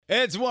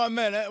It's 1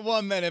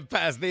 minute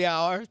past the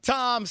hour.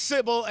 Tom,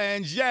 Sybil,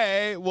 and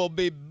Jay will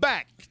be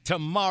back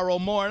tomorrow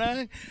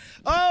morning.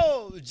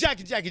 Oh, Jacque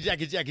Reid.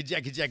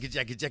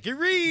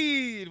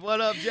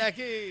 What up,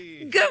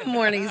 Jackie? Good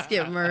morning,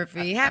 Skip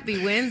Murphy.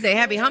 Happy Wednesday.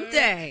 Happy Hump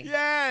Day.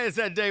 Yeah, it's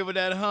that day with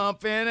that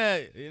hump in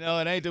it. You know,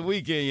 it ain't the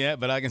weekend yet,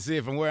 but I can see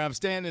it from where I'm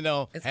standing,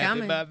 though. It's Happy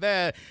coming. about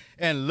that.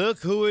 And look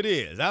who it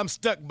is. I'm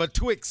stuck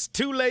betwixt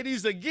two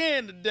ladies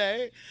again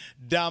today.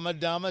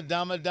 Dominique.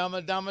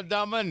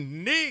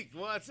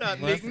 What's up,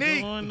 What's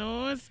Nick? going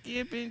on,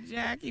 Skip and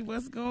Jackie?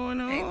 What's going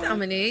on? Hey,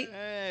 Dominique.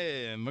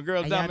 Hey, my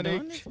girl How y'all doing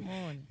Dominique. this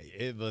morning?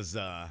 It was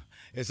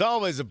it's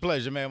always a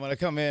pleasure, man, when I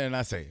come in and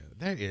I say,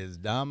 there is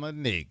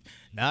Dominique.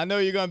 Now, I know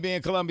you're going to be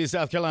in Columbia,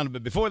 South Carolina,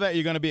 but before that,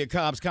 you're going to be at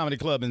Cobb's Comedy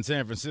Club in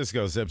San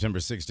Francisco, September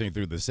 16th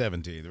through the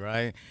 17th,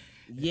 right?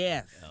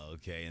 Yes.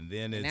 Okay, and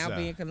then it's... And I'll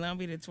be in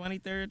Columbia the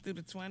 23rd through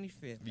the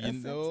 25th. You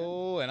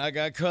know, and I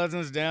got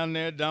cousins down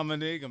there,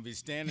 Dominique, going to be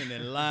standing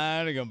in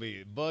line. They're going to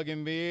be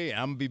bugging me.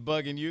 I'm going to be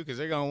bugging you because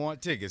they're going to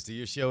want tickets to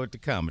your show at the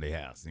Comedy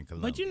House in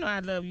Columbia. But you know I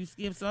love you,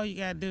 Skip, so all you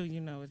got to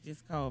do, is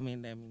just call me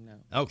and let me know.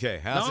 Okay.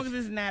 As long as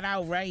it's not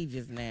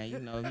outrageous now,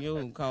 if you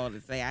don't call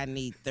and say, I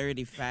need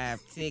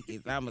 35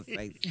 tickets, I'm going to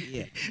say,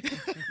 yeah.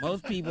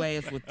 Most people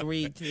ask for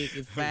 3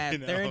 tickets,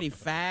 5,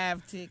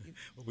 35 tickets.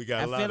 We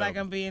got a lot I feel of like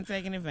them. I'm being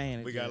taken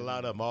advantage We got a of.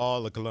 lot of them,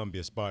 all of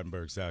Columbia,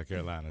 Spartanburg, South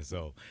Carolina.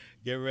 So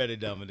get ready,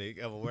 Dominique.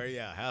 I'm going to wear you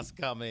out. House of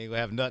Comedy ain't going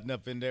to have nothing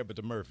up in there but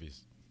the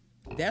Murphys.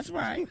 That's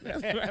right.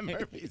 That's right.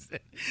 Murphys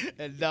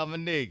and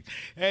Dominique.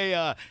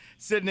 Hey,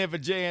 sitting in for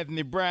J.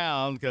 Anthony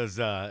Brown because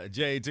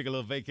Jay took a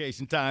little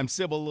vacation time,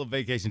 Sybil a little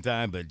vacation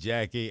time, but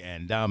Jackie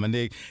and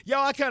Dominique. Yo,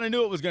 I kind of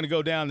knew it was going to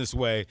go down this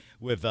way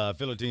with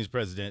Philippines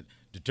President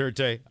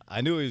Duterte.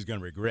 I knew he was going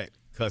to regret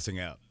cussing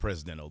out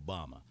President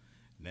Obama.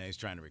 Now he's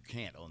trying to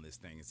recant on this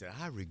thing and say,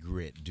 I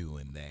regret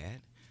doing that.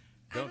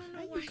 I don't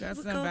know why you cut you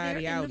would go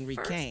somebody there out in and the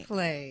first recant.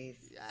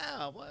 place.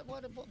 Yeah,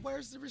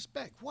 where's the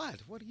respect? What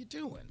are you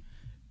doing?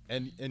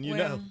 And you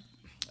Well- know,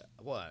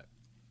 what?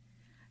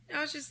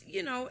 No, it's just,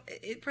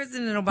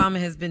 President Obama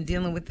has been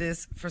dealing with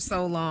this for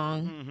so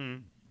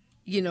long,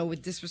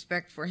 with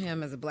disrespect for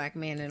him as a black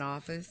man in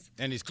office.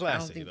 And he's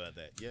classy about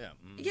that, yeah.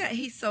 Yeah,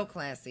 he's so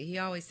classy. He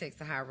always takes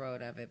the high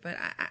road of it, but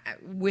I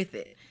with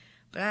it.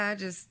 But I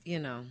just,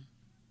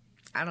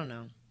 I don't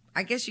know.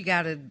 I guess you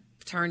got to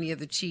turn the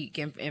other cheek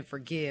and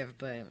forgive,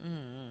 but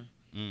I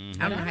don't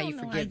know how you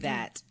forgive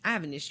that. I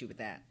have an issue with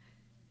that.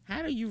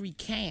 How do you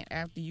recant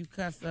after you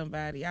cuss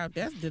somebody out?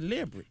 That's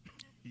deliberate.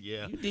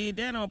 Yeah. You did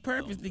that on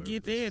purpose to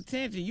get their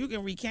attention. You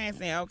can recant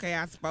saying, okay,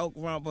 I spoke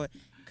wrong, but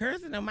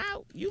cursing them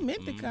out, you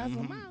meant to cuss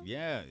them out.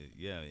 Yeah.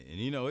 And,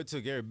 it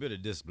took every bit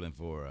of discipline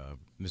for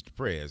Mr.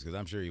 Perez because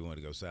I'm sure he wanted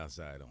to go south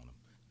side on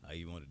him.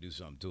 He wanted to do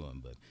something to him,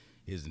 but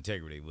his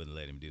integrity wouldn't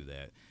let him do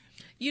that.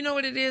 You know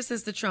what it is?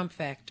 It's the Trump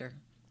factor.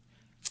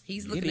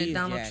 He's looking at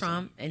Donald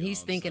Trump, and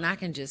he's thinking, I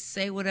can just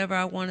say whatever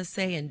I want to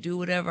say and do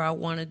whatever I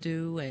want to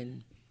do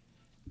and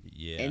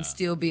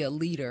still be a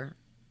leader.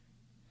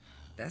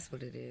 That's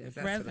what it is.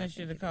 The president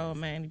should have called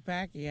Manny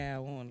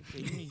Pacquiao on it.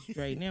 You need to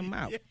straighten him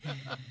out.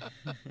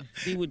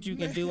 See what you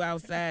can do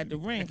outside the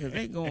ring, because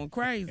they going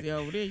crazy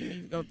over there. You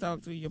need to go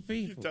talk to your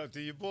people. Talk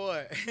to your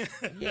boy.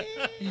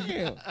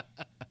 Yeah.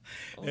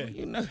 Oh,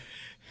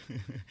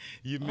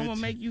 I'm going to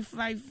make you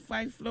fight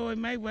Floyd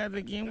Mayweather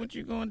again. What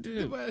you going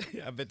to do?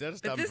 I bet that'll But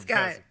stop this him from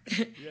guy,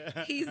 cussing.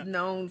 he's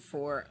known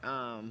for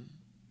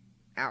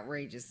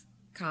outrageous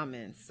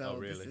comments, so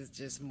really? this is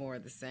just more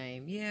of the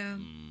same. Yeah.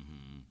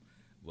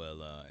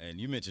 Well, and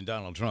you mentioned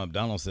Donald Trump.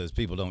 Donald says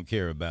people don't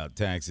care about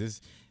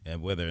taxes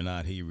and whether or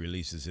not he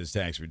releases his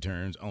tax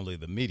returns. Only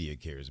the media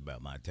cares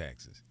about my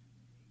taxes.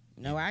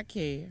 No, I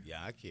care.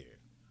 Yeah, I care.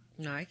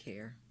 No, I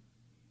care.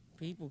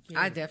 People care.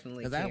 I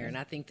definitely care, and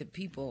I think that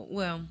people,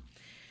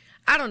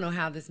 I don't know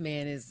how this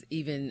man is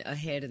even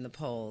ahead in the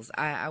polls.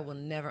 I will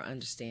never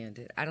understand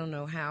it. I don't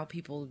know how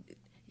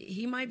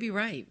he might be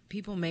right.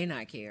 People may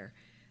not care.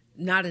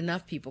 Not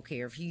enough people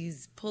care. If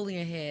he's pulling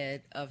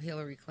ahead of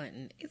Hillary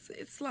Clinton, it's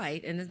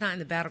slight, and it's not in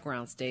the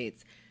battleground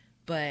states,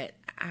 but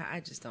I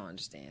just don't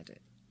understand it.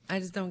 I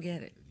just don't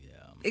get it. Yeah.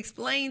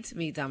 Explain to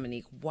me,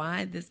 Dominique,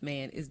 why this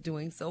man is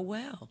doing so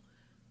well.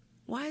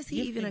 Why is he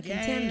Gifted even a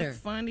gas, contender?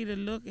 funny to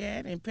look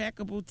at,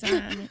 impeccable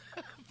timing.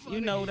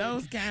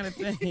 Those kind of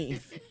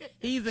things.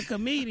 He's a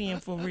comedian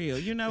for real.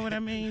 You know what I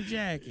mean,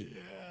 Jackie?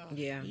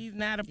 Yeah. He's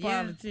not a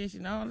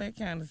politician, all that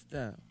kind of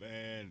stuff.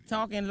 Man.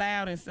 Talking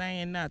loud and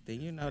saying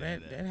nothing.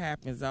 That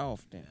happens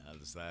often. On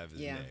the side of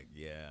his neck.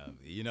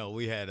 Yeah.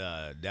 We had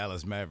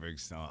Dallas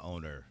Mavericks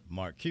owner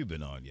Mark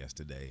Cuban on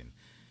yesterday, and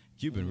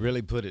Cuban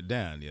really put it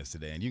down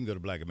yesterday. And you can go to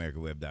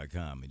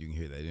blackamericaweb.com and you can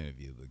hear that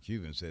interview. But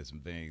Cuban said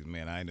some things,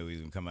 man, I knew he was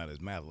going to come out of his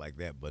mouth like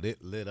that, but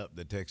it lit up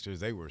the texters.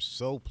 They were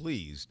so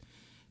pleased,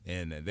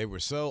 and they were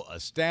so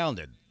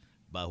astounded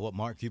by what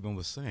Mark Cuban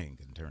was saying.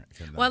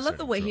 Well, I love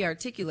the way he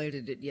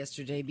articulated it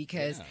yesterday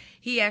because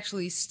he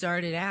actually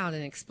started out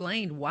and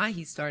explained why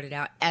he started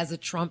out as a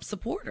Trump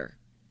supporter.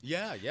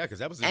 Yeah, because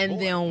that was his And boy.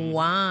 then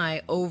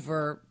why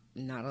over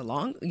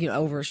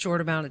a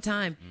short amount of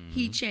time,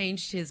 he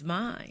changed his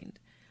mind.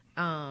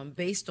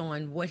 based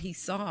on what he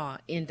saw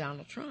in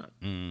Donald Trump.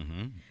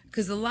 Mm-hmm.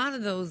 Because a lot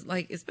of those,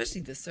 like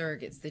especially the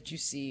surrogates that you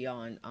see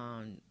on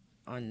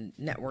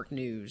network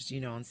news,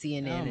 on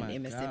CNN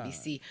and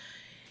MSNBC,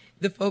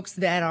 the folks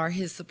that are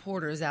his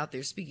supporters out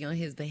there speaking on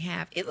his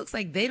behalf, it looks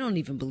like they don't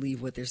even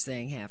believe what they're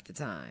saying half the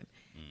time.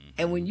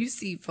 And when you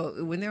see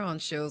when they're on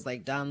shows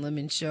like Don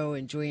Lemon's show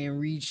and Joy-Ann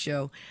Reid's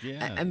show,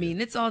 I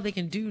mean, it's all they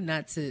can do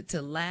not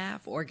to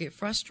laugh or get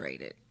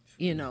frustrated.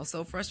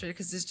 So frustrated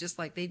because it's just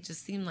like they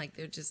just seem like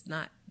they're just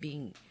not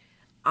being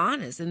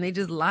honest and they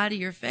just lie to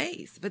your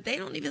face. But they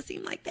don't even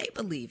seem like they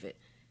believe it.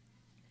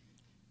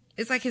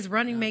 It's like his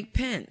running mate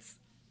Pence.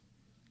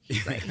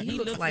 He's like, he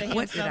looks like,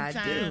 what did I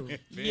do?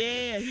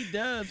 Yeah, he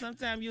does.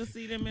 Sometimes you'll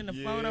see them in the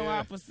photo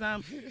op or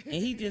something, and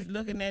he just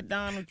looking at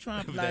Donald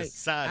Trump like,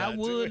 I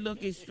would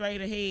look it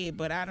straight ahead,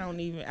 but I don't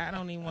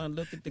even want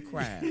to look at the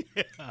crowd.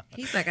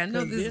 He's like, I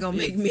know this is gonna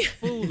make me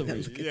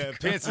foolery. Yeah,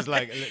 Pence is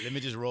like, let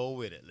me just roll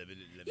with it.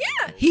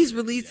 He's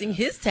releasing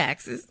his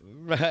taxes.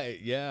 Right.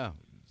 Yeah.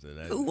 So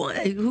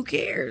who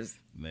cares?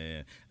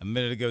 Man, a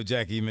minute ago,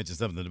 Jackie, you mentioned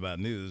something about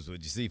news.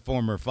 Would you see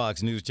former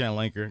Fox News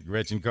Channel anchor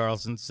Gretchen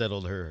Carlson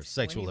settled her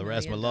sexual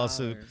harassment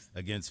lawsuit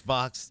against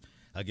Fox,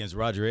 against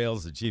Roger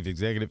Ailes, the chief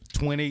executive,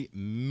 $20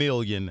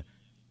 million.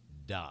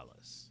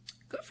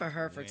 Good for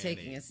her for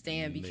taking a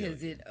stand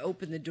because it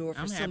opened the door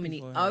for so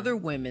many other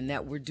women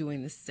that were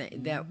doing the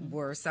same, that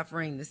were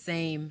suffering the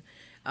same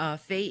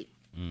fate.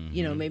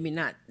 Mm-hmm. Maybe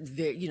not,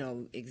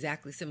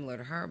 exactly similar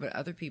to her, but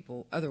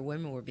other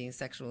women were being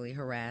sexually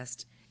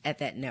harassed at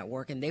that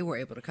network, and they were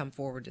able to come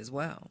forward as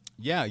well.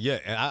 Yeah.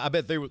 I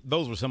bet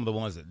those were some of the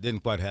ones that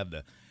didn't quite have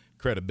the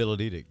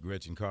credibility that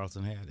Gretchen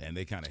Carlson had, and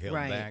they kind of held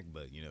back.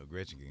 But,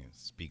 Gretchen can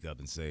speak up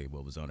and say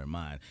what was on her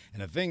mind.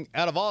 And the thing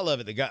out of all of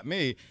it that got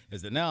me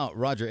is that now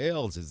Roger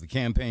Ailes is the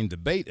campaign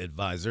debate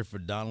advisor for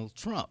Donald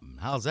Trump.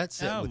 How's that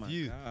set with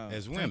you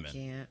as women? I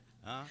can't.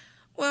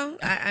 Well,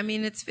 I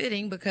mean, it's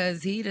fitting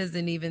because he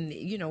doesn't even,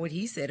 what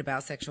he said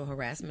about sexual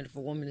harassment. If a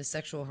woman is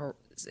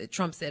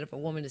Trump said if a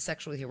woman is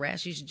sexually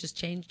harassed, she should just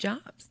change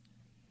jobs.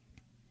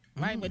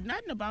 Right, but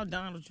nothing about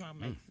Donald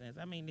Trump makes sense.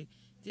 I mean,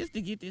 just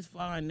to get this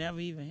far and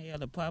never even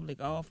held a public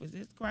office,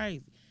 it's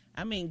crazy.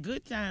 I mean,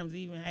 Good Times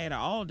even had an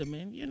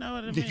alderman. You know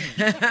what I mean?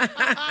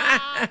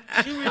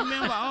 You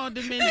remember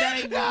Alderman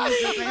Davis? How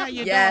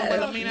you doing?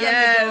 I mean,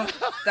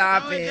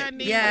 stop it. That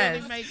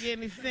didn't really make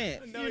any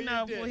sense.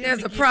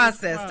 There's a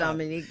process,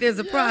 Dominique. There's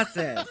a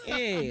process.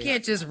 You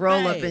can't just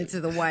roll up into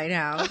the White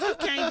House. You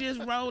can't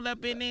just roll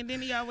up in there. And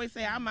then he always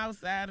say, I'm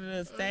outside of the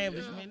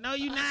establishment. No,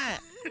 you're not.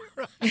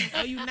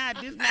 No, you're not.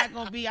 This not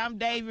going to be, I'm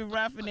David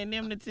Ruffin and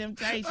them the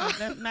Temptations.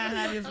 That's not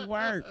how this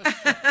works.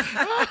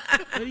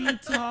 What are you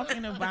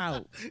talking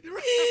about?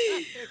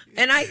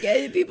 And I get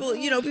it. People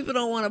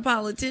don't want a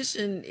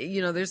politician.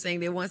 They're saying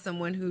they want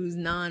someone who's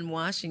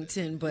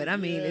non-Washington, but I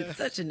mean, it's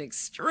such an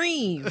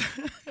extreme.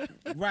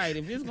 Right.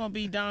 If it's going to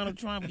be Donald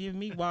Trump, give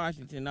me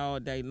Washington all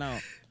day long.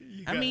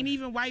 I mean,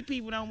 even white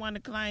people don't want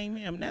to claim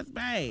him. That's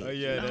bad. Oh,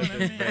 yeah,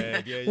 that's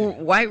bad. Yeah. Well,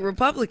 white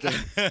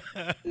Republicans.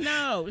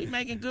 No, he's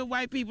making good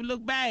white people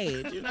look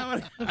bad. You know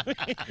what I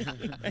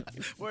mean?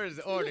 Where's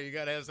the order? You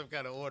got to have some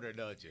kind of order,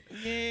 don't you?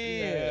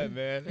 Yeah,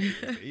 man.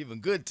 Even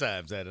Good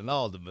Times had an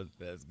alderman.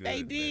 That's good.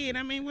 They did.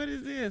 I mean, what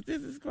is this?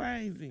 This is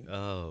crazy.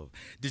 Oh.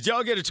 Did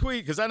y'all get a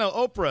tweet? Because I know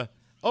Oprah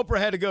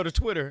had to go to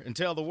Twitter and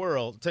tell the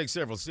world, take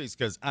several seats,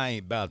 because I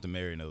ain't about to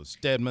marry no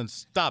Stedman.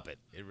 Stop it.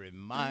 It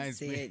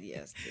reminds me. She said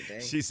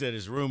yesterday. She said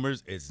it's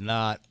rumors. It's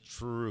not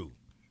true.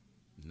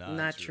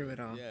 Not true at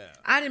all. Yeah.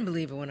 I didn't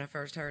believe it when I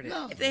first heard it.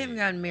 No, if they haven't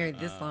gotten married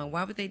this long,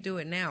 why would they do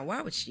it now?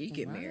 Why would she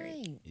get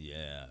married?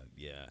 Yeah.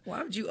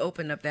 Why would you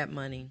open up that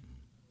money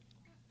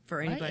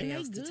for anybody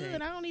else to take?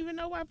 I don't even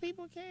know why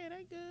people care.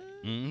 They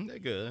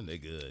good. They're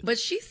good. But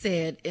she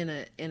said in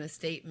a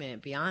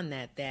statement beyond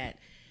that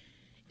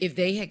if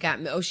they had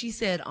gotten, she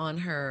said on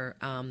her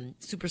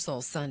Super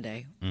Soul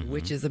Sunday,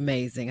 which is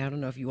amazing. I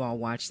don't know if you all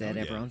watch that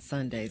ever on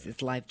Sundays.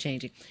 It's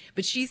life-changing.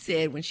 But she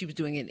said when she was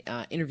doing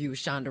an interview with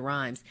Shonda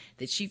Rhimes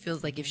that she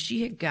feels like if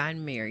she had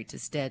gotten married to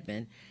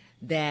Stedman,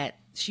 that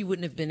she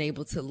wouldn't have been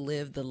able to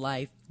live the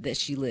life that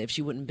she lived.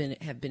 She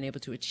wouldn't have been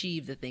able to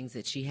achieve the things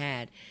that she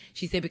had.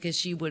 She said because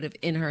she would have,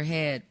 in her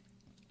head,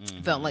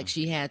 felt like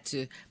she had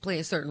to play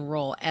a certain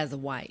role as a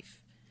wife.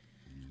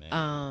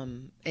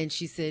 And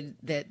she said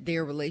that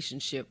their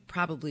relationship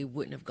probably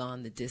wouldn't have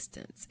gone the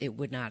distance. It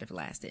would not have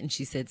lasted. And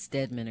she said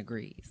Stedman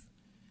agrees.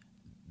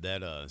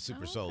 That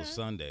Super Soul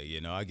Sunday,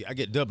 I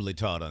get doubly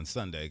taught on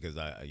Sunday because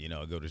I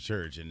go to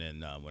church, and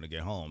then when I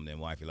get home, then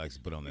wifey likes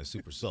to put on that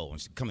Super Soul and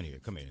she come in here,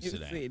 and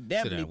sit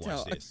down,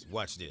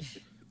 watch this.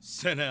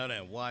 Sit down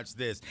and watch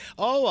this.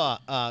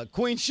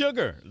 Queen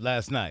Sugar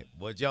last night.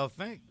 What'd y'all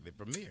think? The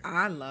premiere.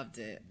 I loved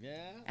it.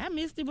 Yeah. I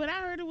missed it, but I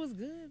heard it was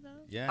good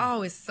though. Yeah.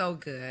 Oh, it's so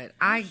good.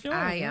 We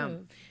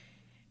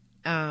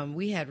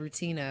had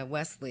Rutina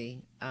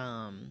Wesley,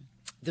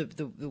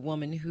 the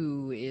woman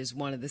who is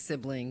one of the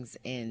siblings,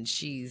 and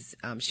she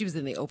was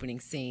in the opening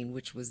scene,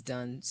 which was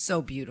done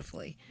so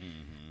beautifully.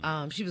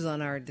 She was on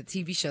the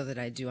TV show that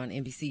I do on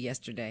NBC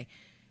yesterday.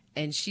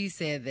 And she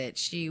said that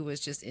she was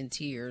just in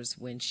tears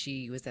when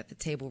she was at the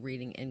table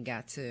reading and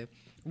got to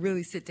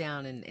really sit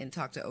down and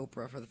talk to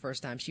Oprah for the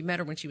first time. She met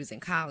her when she was in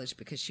college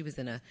because she was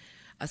in a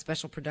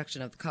special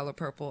production of The Color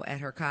Purple at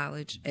her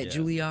college at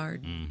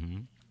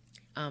Juilliard.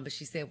 But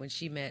she said when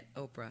she met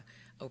Oprah,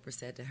 Oprah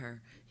said to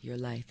her, "Your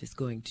life is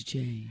going to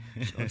change,"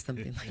 or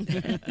something like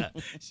that.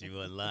 She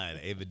wasn't lying.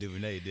 Ava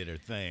DuVernay did her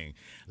thing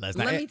last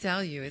night. Let me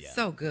tell you, it's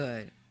so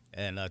good.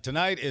 And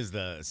tonight is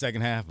the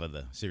second half of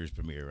the series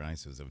premiere, right?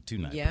 So it's a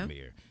 2-night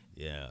premiere.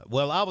 Yeah.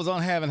 Well, I was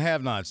on Have and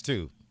Have Nots,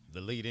 too.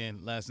 The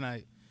lead-in last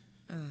night.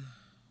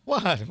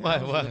 What,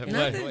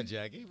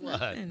 Jackie?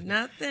 What?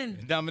 Nothing.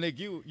 Dominique,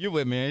 you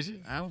with me, ain't you?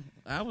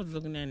 I was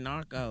looking at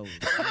Narcos. You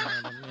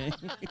know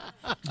what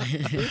I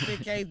mean? Just in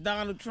case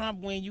Donald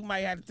Trump win, you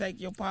might have to take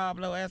your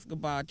Pablo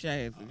Escobar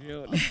chances. You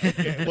know?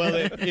 Well,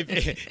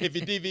 if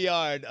you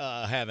DVR'd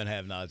Have and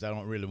Have Nots, I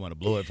don't really want to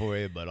blow it for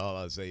you, but all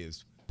I'll say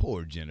is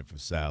poor Jennifer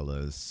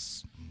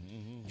Salas.